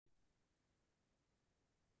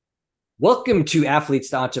Welcome to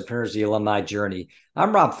Athletes to Entrepreneurs, the Alumni Journey.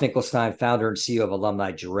 I'm Rob Finkelstein, founder and CEO of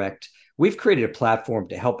Alumni Direct. We've created a platform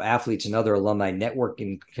to help athletes and other alumni network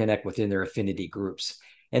and connect within their affinity groups.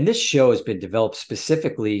 And this show has been developed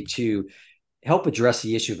specifically to help address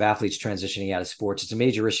the issue of athletes transitioning out of sports. It's a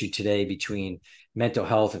major issue today between mental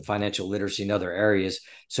health and financial literacy and other areas.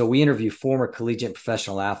 So we interview former collegiate and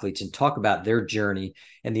professional athletes and talk about their journey.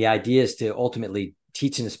 And the idea is to ultimately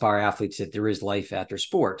teach and inspire athletes that there is life after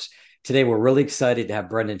sports. Today, we're really excited to have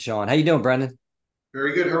Brendan Shawn. How you doing, Brendan?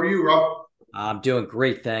 Very good. How are you, Rob? I'm doing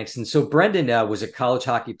great, thanks. And so Brendan was a college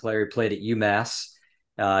hockey player. He played at UMass.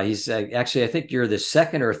 He's actually, I think you're the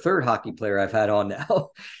second or third hockey player I've had on now.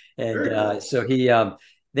 And Very cool. so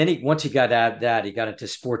then once he got out of that, he got into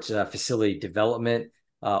sports facility development.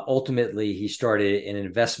 Ultimately, he started an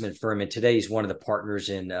investment firm, and today he's one of the partners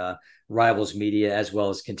in Rivals Media, as well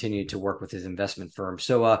as continuing to work with his investment firm.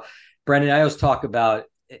 So, Brendan, I always talk about,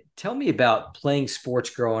 tell me about playing sports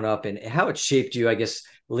growing up and how it shaped you, I guess,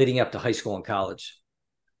 leading up to high school and college.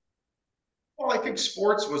 Well, I think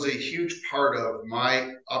sports was a huge part of my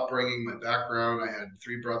upbringing, my background. I had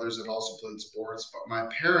three brothers that also played sports, but my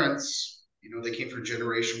parents, they came from a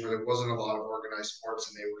generation where there wasn't a lot of organized sports,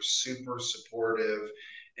 and they were super supportive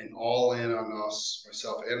and all in on us,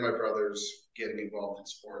 myself and my brothers, getting involved in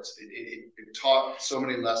sports. It taught so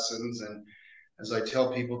many lessons. And as I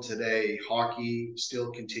tell people today, hockey still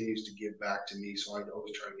continues to give back to me. So I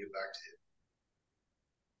always try to give back to it.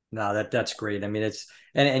 No, that's great. I mean, it's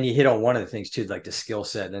and you hit on one of the things too, like the skill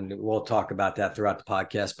set, and we'll talk about that throughout the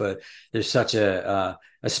podcast. But there's such a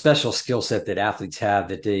special skill set that athletes have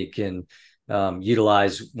that they can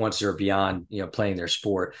utilize once they're beyond playing their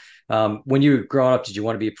sport. When you were growing up, did you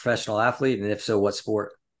want to be a professional athlete, and if so, what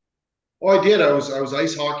sport? Well, I did. I was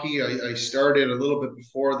ice hockey. I started a little bit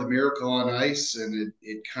before the Miracle on Ice, and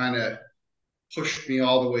it kind of pushed me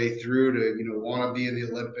all the way through to want to be in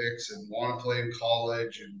the Olympics and want to play in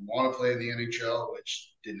college and want to play in the NHL,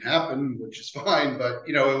 which didn't happen, which is fine. But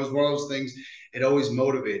it was one of those things. It always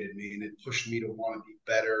motivated me, and it pushed me to want to be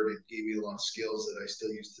better. And it gave me a lot of skills that I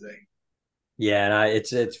still use today. Yeah, and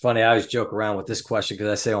it's funny. I always joke around with this question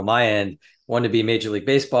because I say on my end, wanted to be a Major League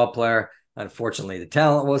Baseball player. Unfortunately, the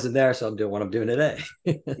talent wasn't there, so I'm doing what I'm doing today.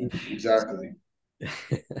 Exactly.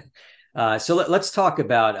 So let's talk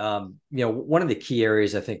about one of the key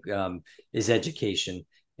areas I think is education.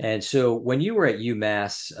 And so when you were at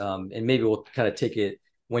UMass, and maybe we'll kind of take it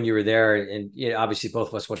when you were there, and obviously both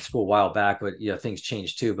of us went to school a while back, but things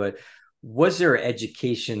changed too. But was there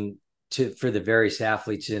education for the various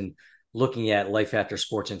athletes in looking at life after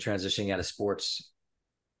sports and transitioning out of sports?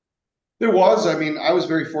 There was. I mean, I was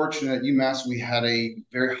very fortunate at UMass. We had a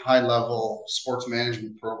very high level sports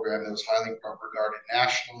management program that was highly regarded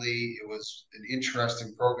nationally. It was an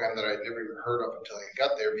interesting program that I'd never even heard of until I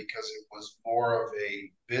got there because it was more of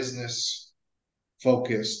a business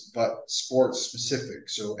focused, but sports specific.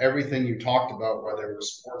 So everything you talked about, whether it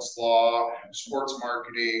was sports law, sports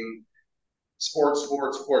marketing, sports,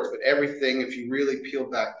 but everything, if you really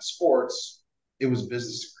peeled back the sports, it was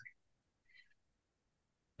business.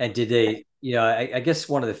 And did they, I guess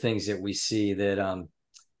one of the things that we see that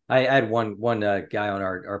I had one guy on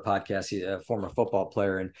our podcast, he's a former football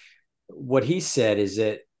player, and what he said is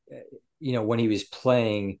that when he was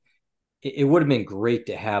playing, it would have been great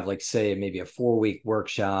to have, like, say, maybe a 4 week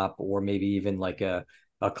workshop, or maybe even like a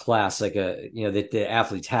class, like that the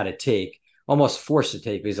athletes had to take, almost forced to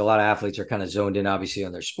take, because a lot of athletes are kind of zoned in, obviously,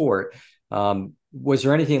 on their sport. Was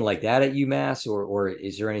there anything like that at UMass, or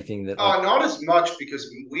is there anything that like? Not as much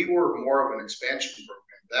because we were more of an expansion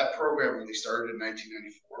program. That program really started in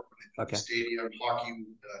 1994 when they built the Okay. stadium. Hockey,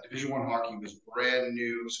 Division One hockey was brand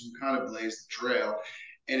new, so we kind of blazed the trail.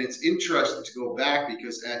 And it's interesting to go back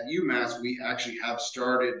because at UMass we actually have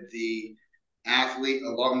started the athlete,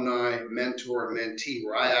 alumni, mentor, and mentee,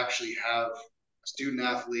 where I actually have a student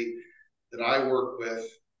athlete that I work with,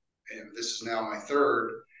 and this is now my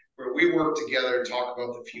third, where we work together and talk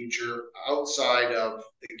about the future outside of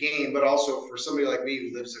the game, but also for somebody like me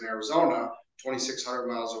who lives in Arizona, 2,600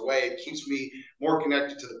 miles away, it keeps me more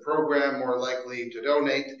connected to the program, more likely to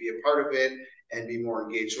donate, to be a part of it, and be more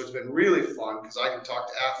engaged. So it's been really fun because I can talk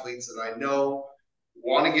to athletes that I know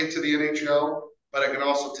want to get to the NHL, but I can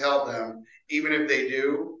also tell them, even if they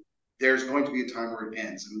do, there's going to be a time where it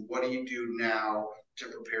ends. And what do you do now to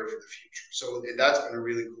prepare for the future? So that's been a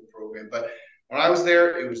really cool program. But when I was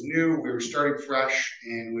there, it was new. We were starting fresh,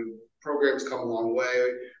 and programs come a long way.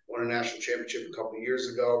 Won a national championship a couple of years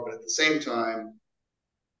ago, but at the same time,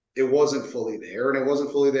 it wasn't fully there, and it wasn't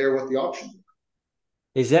fully there with the options.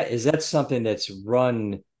 Is that something that's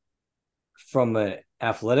run from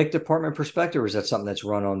athletic department perspective, or is that something that's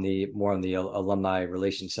run on the more on the alumni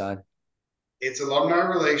relations side? It's alumni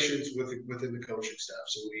relations within the coaching staff.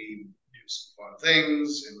 So we do some fun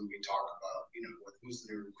things, and we talk about who's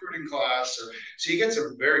the new recruiting class. So you get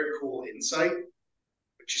some very cool insight,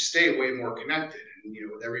 but you stay way more connected. And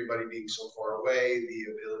with everybody being so far away, the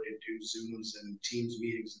ability to do Zooms and Teams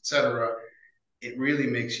meetings, etc., it really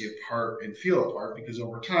makes you a part and feel a part because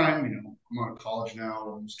over time, I'm out of college now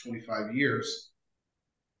almost 25 years.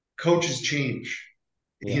 Coaches change,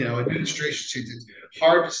 Yeah. administration change. It's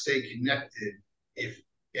hard to stay connected if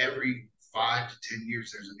every 5 to 10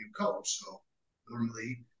 years there's a new coach. So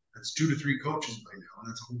normally that's 2 to 3 coaches by now, and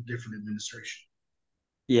that's a whole different administration.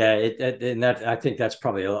 Yeah, and that I think that's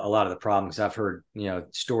probably a lot of the problems. I've heard,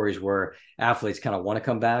 stories where athletes kind of want to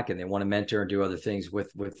come back and they want to mentor and do other things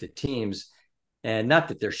with the teams, and not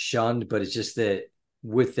that they're shunned, but it's just that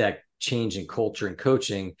with that change in culture and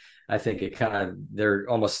coaching, I think it kind of they're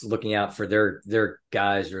almost looking out for their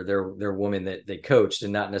guys or their women that they coached,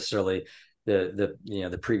 and not necessarily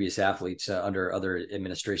the previous athletes under other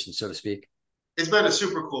administrations, so to speak. It's been a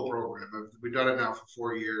super cool program. We've done it now for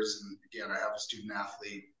 4 years, and again, I have a student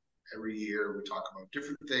athlete every year. We talk about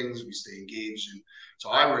different things. We stay engaged, and so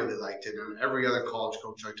I really liked it. And every other college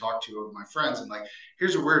coach I talk to of my friends, I'm like,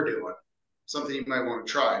 "Here's what we're doing. Something you might want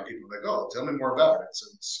to try." And people are like, "Oh, tell me more about it." So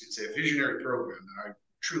it's a visionary program that I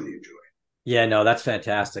truly enjoy. Yeah, no, that's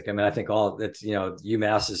fantastic. I mean, I think all that's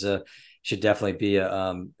UMass should definitely be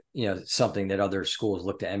a something that other schools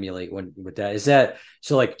look to emulate when with that. Is that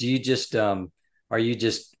so? Like, do you just are you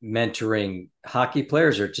just mentoring hockey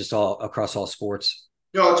players or just all across all sports?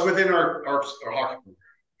 No, it's within our hockey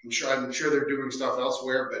program. I'm sure they're doing stuff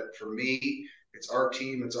elsewhere, but for me, it's our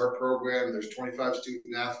team, it's our program. There's 25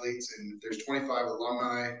 student athletes, and if there's 25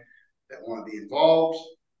 alumni that want to be involved,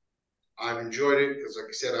 I've enjoyed it because, like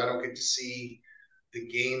I said, I don't get to see the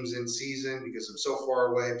games in season because I'm so far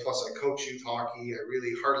away. Plus, I coach youth hockey. I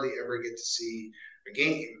really hardly ever get to see a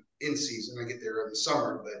game in season. I get there in the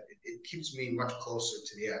summer, but it keeps me much closer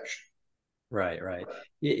to the action. Right, right.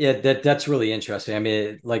 Yeah, that's really interesting. I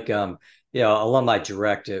mean, like Alumni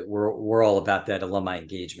Direct, we're all about that alumni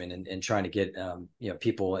engagement and trying to get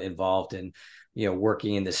people involved and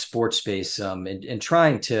working in the sports space and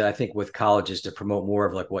trying to, I think, with colleges to promote more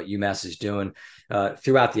of like what UMass is doing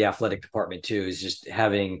throughout the athletic department too, is just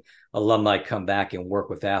having alumni come back and work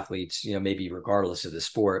with athletes, maybe regardless of the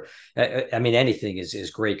sport. I mean, anything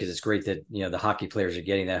is great because it's great that the hockey players are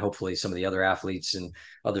getting that. Hopefully, some of the other athletes and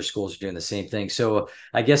other schools are doing the same thing. So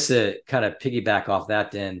I guess to kind of piggyback off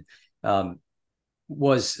that, then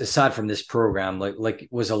was aside from this program, like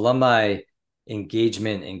was alumni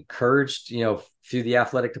engagement encouraged, through the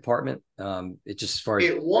athletic department? It just as far as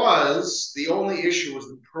It was. The only issue was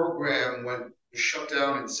the program went shut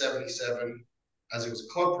down in '77 as it was a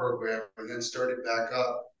club program, and then started back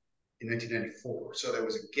up in 1994. So there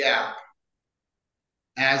was a gap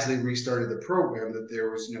as they restarted the program that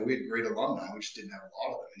there was, we had great alumni, we just didn't have a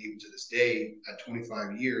lot of them. And even to this day, at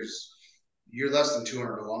 25 years, you're less than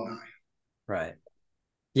 200 alumni. right.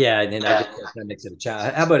 Yeah, and then I guess that makes it a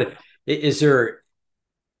challenge. How about it? Is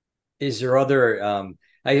there other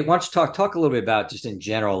I want you to talk a little bit about just in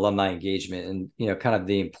general alumni engagement and kind of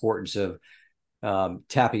the importance of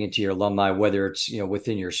tapping into your alumni, whether it's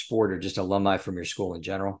within your sport or just alumni from your school in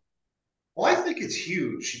general. Well, I think it's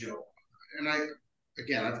huge, and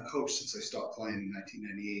I've coached since I stopped playing in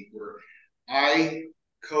 1998, where I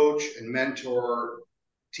coach and mentor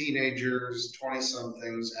teenagers, 20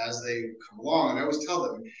 somethings as they come along. And I always tell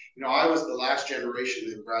them, I was the last generation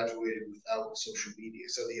that graduated without social media.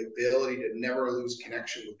 So the ability to never lose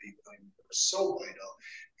connection with people is so vital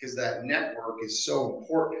because that network is so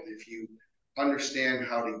important. And if you understand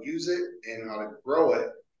how to use it and how to grow it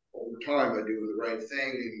over time by doing the right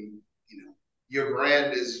thing, and your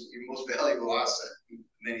brand is your most valuable asset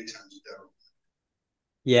many times down.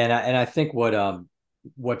 Yeah, and I think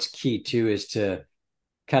what's key too is to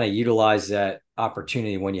kind of utilize that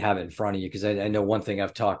opportunity when you have it in front of you. Because I know one thing,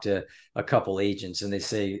 I've talked to a couple agents and they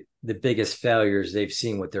say the biggest failures they've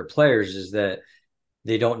seen with their players is that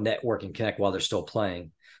they don't network and connect while they're still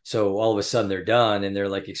playing. So all of a sudden they're done and they're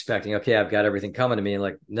like expecting, okay, I've got everything coming to me. And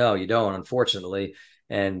like, no, you don't, unfortunately.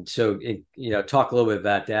 And so, talk a little bit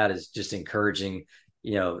about that is just encouraging,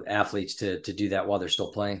 athletes to do that while they're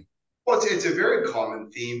still playing. Well, it's a very common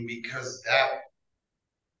theme because that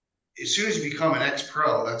as soon as you become an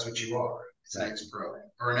ex-pro, that's what you are. It's an Right. ex-pro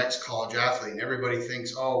or an ex-college athlete, and everybody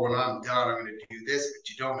thinks, "Oh, when I'm done, I'm going to do this," but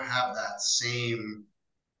you don't have that same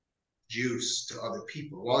juice to other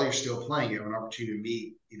people. While you're still playing, you have an opportunity to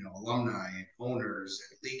meet, alumni and owners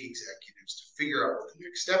and league executives to figure out what the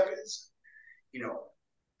next step is.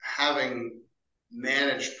 having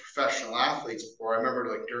managed professional athletes before, I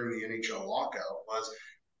remember like during the NHL lockout was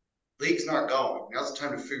league's not going. Now's the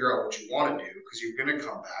time to figure out what you want to do because you're going to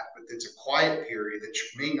come back, but it's a quiet period that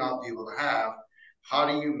you may not be able to have. How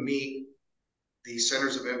do you meet the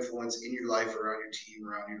centers of influence in your life, around your team,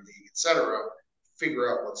 around your league, etc.?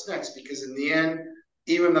 Figure out what's next because in the end,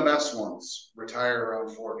 even the best ones retire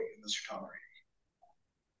around 40 unless you're Tom Brady.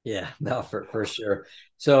 Yeah, no, for sure.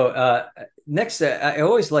 So next, I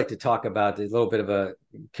always like to talk about a little bit of a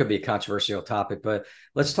could be a controversial topic, but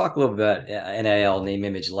let's talk a little bit about NIL, name,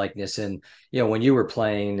 image, likeness. And when you were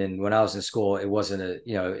playing and when I was in school, it wasn't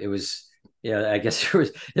it was I guess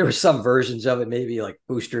there were some versions of it, maybe like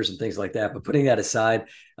boosters and things like that. But putting that aside,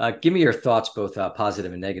 give me your thoughts, both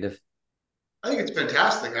positive and negative. I think it's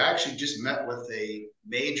fantastic. I actually just met with a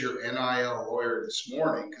major NIL lawyer this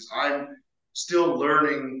morning because I'm still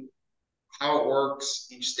learning how it works.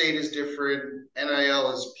 Each state is different.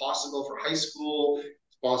 NIL is possible for high school,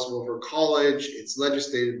 it's possible for college, it's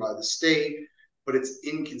legislated by the state, but it's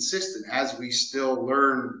inconsistent as we still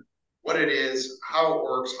learn what it is, how it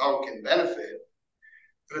works, how it can benefit.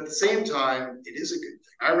 But at the same time, it is a good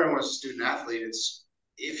thing. I remember when I was a student athlete, it's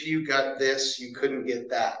if you got this, you couldn't get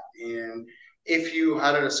that. And if you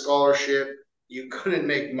had a scholarship, you couldn't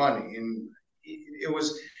make money. And it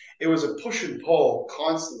was a push and pull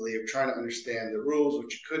constantly of trying to understand the rules,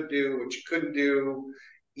 what you could do, what you couldn't do.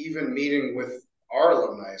 Even meeting with our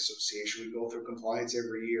alumni association, we go through compliance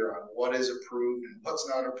every year on what is approved and what's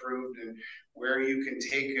not approved, and where you can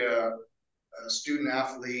take a student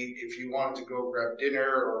athlete if you wanted to go grab dinner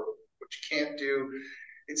or what you can't do.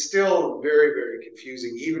 It's still very, very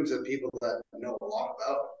confusing, even to people that know a lot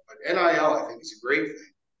about it. But NIL, I think, is a great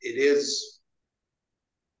thing. It is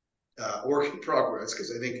work in progress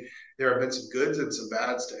because I think there have been some goods and some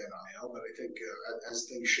bads to NIL, but I think as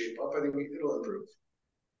things shape up, I think it'll improve.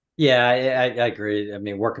 Yeah, I agree. I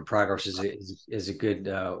mean, work in progress is a good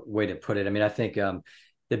way to put it. I mean, I think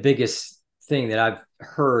the biggest thing that I've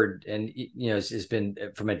heard and has been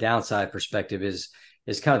from a downside perspective is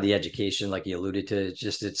kind of the education, like you alluded to. It's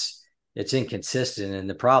just it's inconsistent, and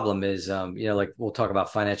the problem is, like we'll talk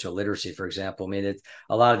about financial literacy, for example. I mean, it's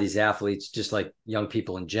a lot of these athletes, just like young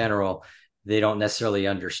people in general, they don't necessarily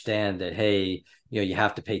understand that, hey, you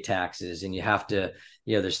have to pay taxes and you have to,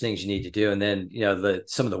 there's things you need to do. And then,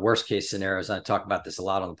 some of the worst case scenarios, and I talk about this a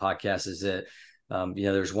lot on the podcast, is that,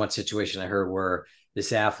 there's one situation I heard where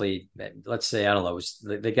this athlete, let's say, I don't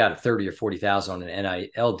know, they got a 30 or 40,000 on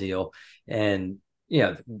an NIL deal and,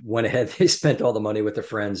 went ahead, they spent all the money with their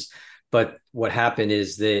friends. But what happened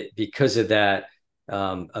is that because of that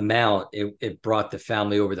amount, it brought the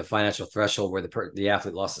family over the financial threshold where the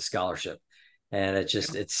athlete lost the scholarship. And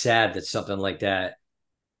it's sad that something like that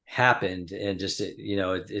happened. And just,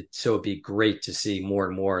 so it'd be great to see more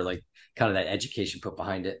and more like kind of that education put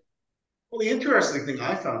behind it. Well, the interesting thing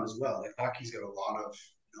I found as well, like hockey's got a lot of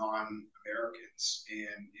non-Americans,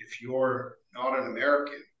 and if you're not an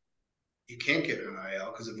American, you can't get an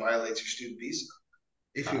NIL because it violates your student visa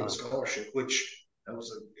if you have a scholarship. Which it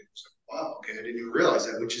was wow, okay, I didn't even realize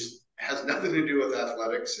that. Which has nothing to do with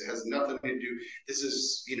athletics. It has nothing to do. This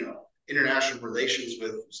is international relations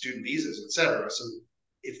with student visas, etc. So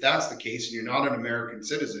if that's the case and you're not an American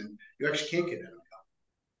citizen, you actually can't get NIL.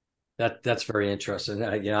 That's very interesting.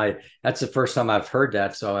 That's the first time I've heard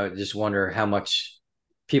that. So I just wonder how much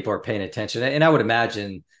people are paying attention. And I would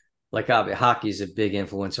imagine, like, hockey is a big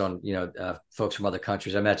influence on folks from other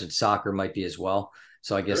countries. I imagine soccer might be as well.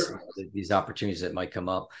 So I guess Sure. these opportunities that might come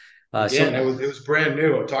up. Again, it was brand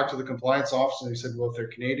new. I talked to the compliance officer and he said, well, if they're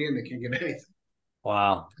Canadian, they can't get anything.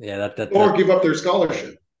 Wow, yeah, Or give up their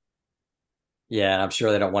scholarship. Yeah, I'm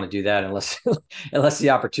sure they don't want to do that unless unless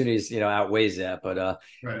the opportunities outweighs that. But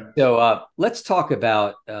Right. so let's talk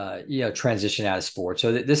about transition out of sports.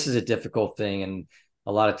 So this is a difficult thing, and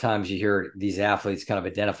a lot of times you hear these athletes kind of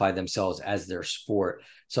identify themselves as their sport.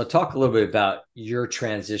 So talk a little bit about your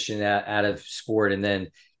transition out of sport, and then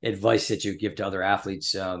advice that you give to other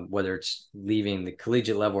athletes, whether it's leaving the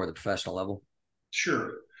collegiate level or the professional level.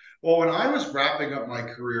 Sure. Well, when I was wrapping up my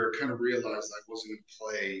career, I kind of realized I wasn't going to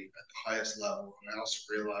play at the highest level. And I also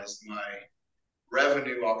realized my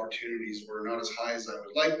revenue opportunities were not as high as I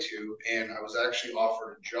would like to. And I was actually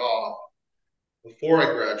offered a job before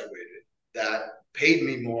I graduated that paid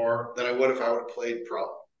me more than I would if I would have played pro.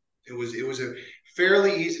 It was a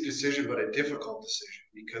fairly easy decision, but a difficult decision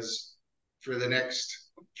because for the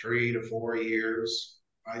next 3 to 4 years,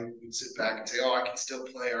 I would sit back and say, "Oh, I can still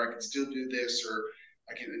play, or I can still do this, or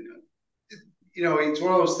I can." It's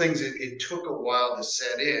one of those things. It took a while to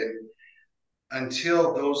set in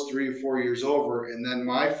until those 3 or 4 years over, and then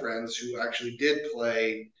my friends who actually did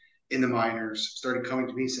play in the minors started coming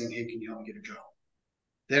to me saying, "Hey, can you help me get a job?"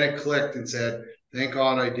 Then it clicked and said, "Thank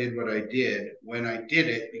God I did what I did when I did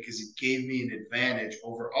it, because it gave me an advantage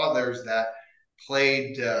over others that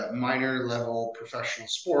played minor level professional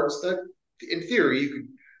sports that, in theory, you could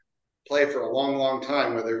play for a long, long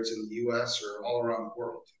time, whether it's in the US or all around the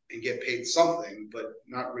world, and get paid something, but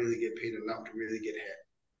not really get paid enough to really get hit."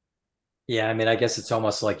 Yeah, I mean, I guess it's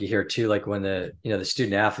almost like you hear too, like when the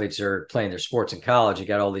student athletes are playing their sports in college, you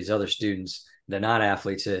got all these other students, the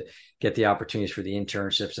non-athletes, that get the opportunities for the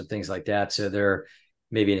internships and things like that. So they're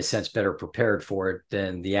maybe in a sense better prepared for it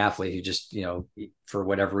than the athlete who just, for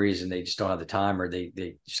whatever reason, they just don't have the time or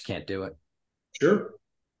they just can't do it. Sure,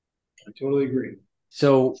 I totally agree.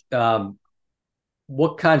 So,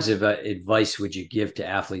 what kinds of advice would you give to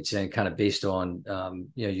athletes and kind of based on,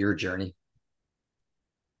 your journey?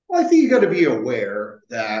 Well, I think you got to be aware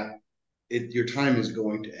that your time is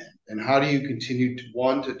going to end. And how do you continue to,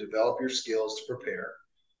 one, to develop your skills to prepare,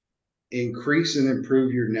 increase and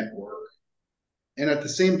improve your network, and at the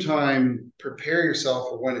same time, prepare yourself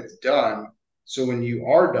for when it's done. So when you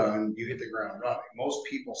are done, you hit the ground running. Most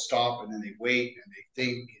people stop and then they wait and they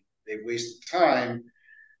think they wasted time.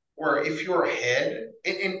 Where if you're ahead,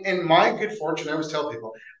 and my good fortune, I always tell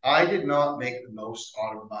people, I did not make the most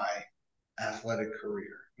out of my athletic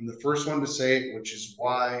career. I'm the first one to say it, which is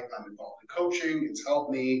why I'm involved in coaching. It's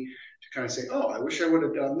helped me to kind of say, oh, I wish I would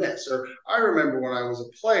have done this. Or I remember when I was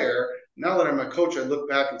a player, now that I'm a coach, I look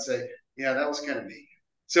back and say, yeah, that was kind of me.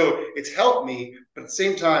 So it's helped me, but at the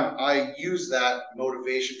same time, I use that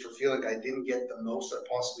motivation for feeling I didn't get the most I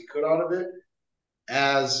possibly could out of it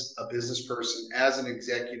as a business person, as an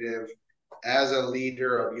executive, as a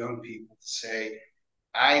leader of young people to say,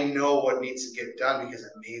 I know what needs to get done because I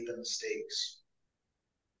made the mistakes.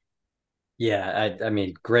 Yeah, I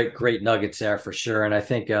mean, great nuggets there for sure. And I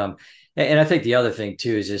think, and I think the other thing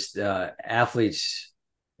too is just athletes,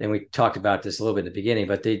 and we talked about this a little bit at the beginning,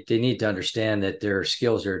 but they need to understand that their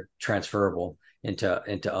skills are transferable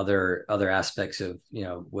into other aspects of,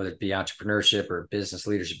 whether it be entrepreneurship or business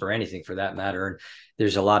leadership or anything for that matter. And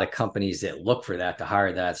there's a lot of companies that look for that to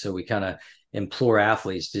hire that. So we kind of implore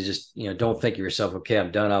athletes to just, don't think of yourself, okay,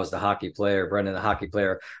 I'm done. I was the hockey player, Brendan the hockey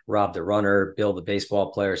player, Rob the runner, Bill the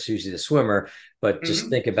baseball player, Susie the swimmer, but just Mm-hmm.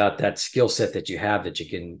 think about that skill set that you have that you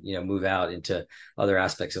can, move out into other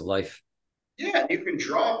aspects of life. Yeah, you can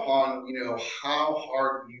draw upon, how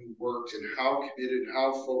hard you worked and how committed,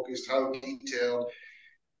 how focused, how detailed.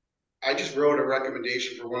 I just wrote a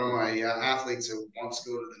recommendation for one of my athletes who wants to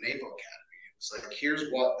go to the Naval Academy. It's like, here's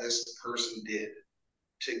what this person did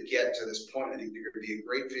to get to this point. I think they're going to be a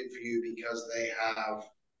great fit for you because they have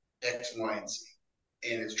X, Y, and Z.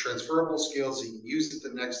 And it's transferable skills. You can use it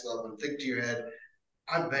at the next level and think to your head,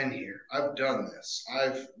 I've been here. I've done this.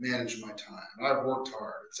 I've managed my time. I've worked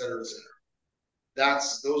hard, et cetera, et cetera.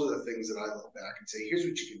 Those are the things that I look back and say, here's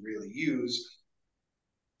what you can really use.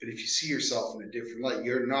 But if you see yourself in a different light,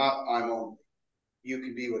 you're not I'm only. You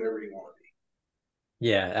can be whatever you want to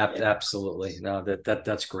Yeah, absolutely. No,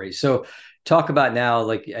 that's great. So talk about now,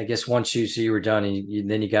 like, I guess once you were done and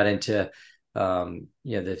then you got into,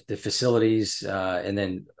 the facilities, and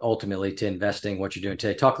then ultimately to investing, what you're doing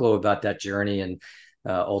today. Talk a little about that journey and,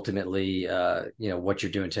 ultimately, what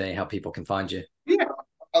you're doing today, how people can find you. be. Yeah,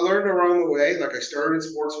 I learned along the way. Like I started in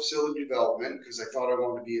sports facility development because I thought I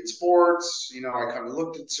wanted to be in sports. I kind of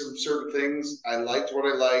looked at some certain things. I liked what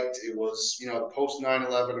I liked. It was, post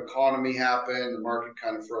 9/11 economy happened. The market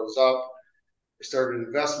kind of froze up. I started an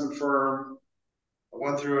investment firm. I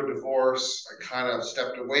went through a divorce. I kind of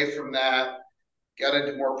stepped away from that, got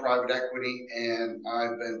into more private equity, and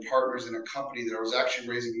I've been partners in a company that I was actually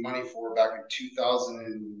raising money for back in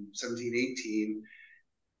 2017, 18,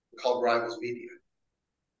 called Rivals Media.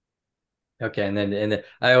 Okay, and then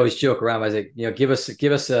I always joke around. I say, give us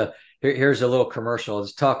here's a little commercial.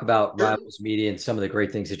 Let's talk about Sure. Rivals Media and some of the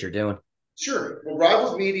great things that you're doing. Sure. Well,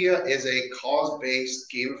 Rivals Media is a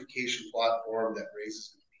cause-based gamification platform that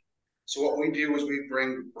raises money. So what we do is we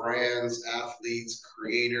bring brands, athletes,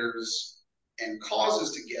 creators, and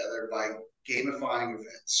causes together by gamifying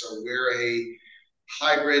events. So we're a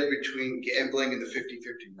hybrid between gambling and the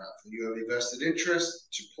 50-50 raffle. You have a vested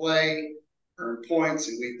interest to play, earn points,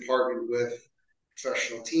 and we partnered with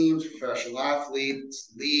professional teams, professional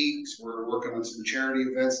athletes, leagues. We're working on some charity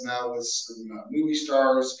events now with some movie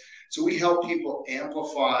stars. So we help people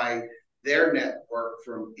amplify their network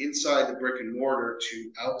from inside the brick and mortar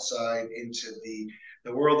to outside into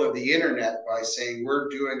the world of the internet by saying we're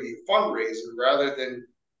doing a fundraiser rather than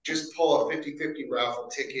just pull a 50-50 raffle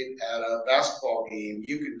ticket at a basketball game.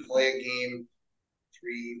 You can play a game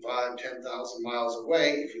 3, 5, 10,000 miles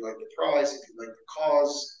away if you like the prize, if you like the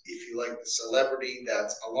cause, if like the celebrity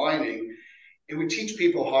that's aligning. And we teach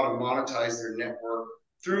people how to monetize their network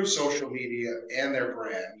through social media and their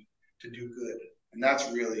brand to do good. And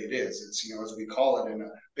that's really it is. It's, as we call it in a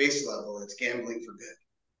base level, it's gambling for good.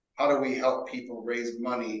 How do we help people raise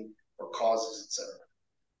money for causes, etc.?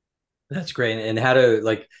 That's great. And how to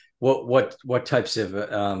like what types of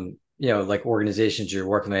like organizations you're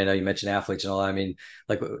working with? I know you mentioned athletes and all that. I mean,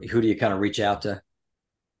 like who do you kind of reach out to?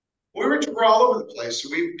 We're all over the place. So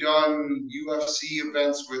we've done UFC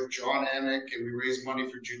events with John Anik, and we raised money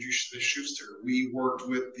for Juju Schuster. We worked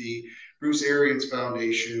with the Bruce Arians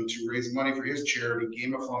Foundation to raise money for his charity,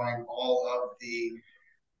 gamifying all of the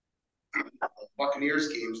Buccaneers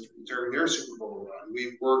games during their Super Bowl run.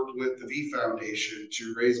 We've worked with the V Foundation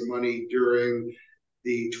to raise money during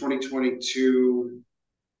the 2022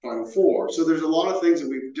 Final Four. So there's a lot of things that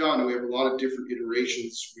we've done. We have a lot of different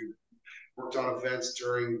iterations. We've worked on events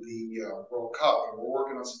during the World Cup, and we're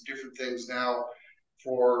working on some different things now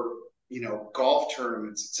for golf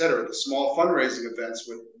tournaments, etc. The small fundraising events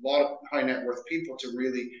with a lot of high net worth people to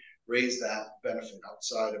really raise that benefit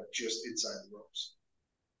outside of just inside the ropes.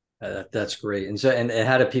 That's great. And so, and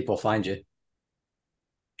how do people find you?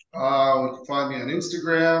 You can find me on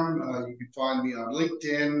Instagram. You can find me on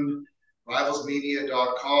LinkedIn.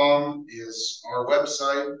 Rivalsmedia.com is our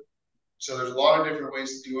website. So there's a lot of different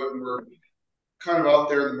ways to do it, and we're kind of out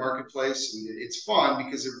there in the marketplace, and it's fun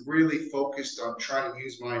because it really focused on trying to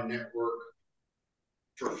use my network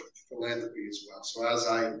for philanthropy as well. So as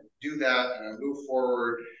I do that and I move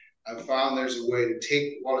forward, I've found there's a way to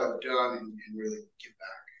take what I've done and really give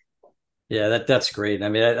back. Yeah, that's great. I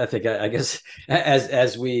mean, I think I guess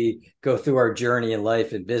as we go through our journey in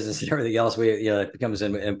life and business and everything else, it becomes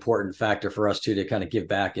an important factor for us too to kind of give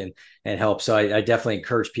back and help. So I definitely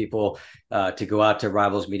encourage people to go out to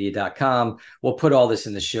rivalsmedia.com. We'll put all this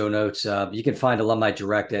in the show notes. You can find Alumni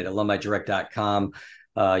Direct at alumnidirect.com.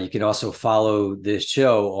 You can also follow this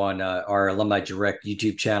show on our Alumni Direct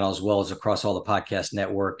YouTube channel, as well as across all the podcast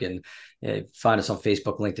network, and find us on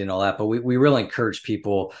Facebook, LinkedIn, all that. But we really encourage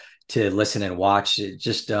people to listen and watch.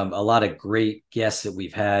 Just a lot of great guests that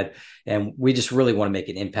we've had, and we just really want to make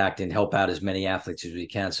an impact and help out as many athletes as we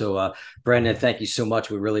can. So Brandon, thank you so much.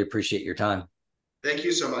 We really appreciate your time. Thank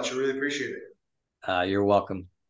you so much. I really appreciate it. You're welcome.